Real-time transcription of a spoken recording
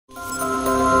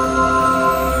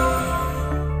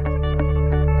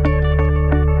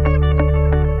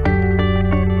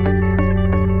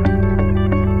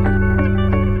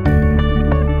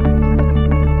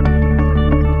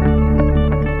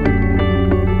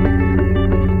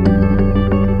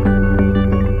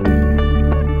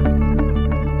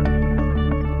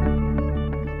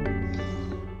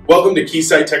Welcome to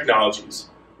Keysight Technologies.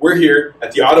 We're here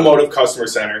at the Automotive Customer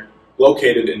Center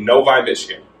located in Novi,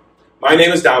 Michigan. My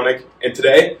name is Dominic, and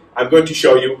today I'm going to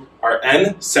show you our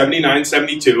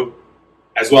N7972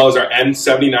 as well as our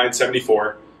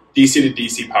N7974 DC to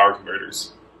DC power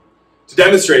converters. To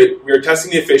demonstrate, we are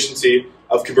testing the efficiency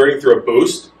of converting through a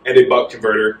boost and a buck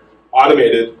converter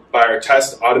automated by our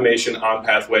test automation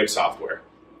on-path wave software.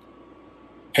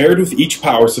 Paired with each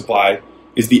power supply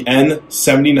is the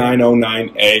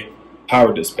N7909A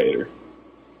power dissipator.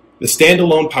 The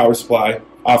standalone power supply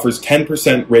offers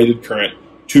 10% rated current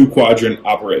 2-quadrant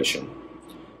operation.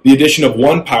 The addition of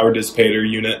one power dissipator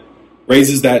unit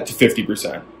raises that to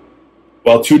 50%,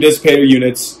 while 2 dissipator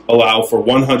units allow for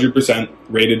 100%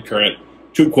 rated current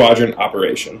 2-quadrant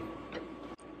operation.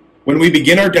 When we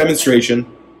begin our demonstration,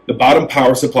 the bottom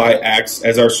power supply acts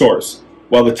as our source,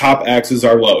 while the top acts as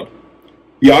our load.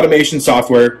 The automation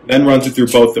software then runs it through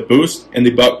both the boost and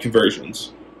the buck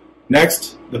conversions.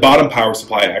 Next, the bottom power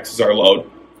supply acts as our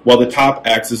load, while the top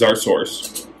acts as our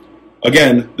source.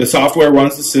 Again, the software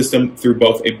runs the system through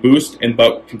both a boost and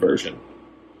buck conversion.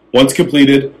 Once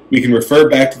completed, we can refer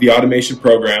back to the automation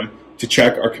program to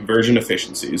check our conversion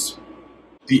efficiencies.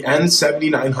 The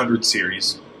N7900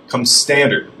 series comes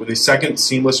standard with a second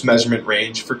seamless measurement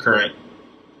range for current,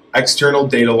 external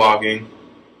data logging,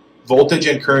 voltage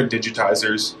and current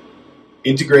digitizers,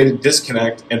 integrated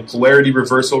disconnect and polarity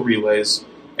reversal relays,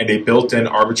 and a built-in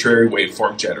arbitrary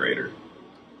waveform generator.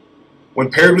 When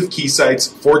paired with Keysight's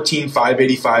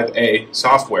 14585A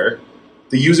software,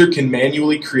 the user can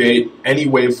manually create any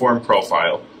waveform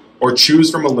profile or choose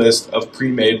from a list of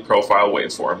pre-made profile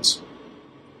waveforms.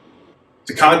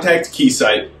 To contact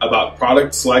Keysight about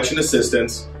product selection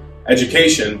assistance,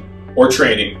 education, or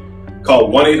training, call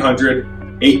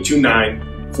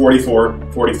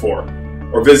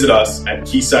 1-800-829-4444 or visit us at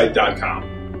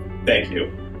keysight.com. Thank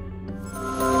you.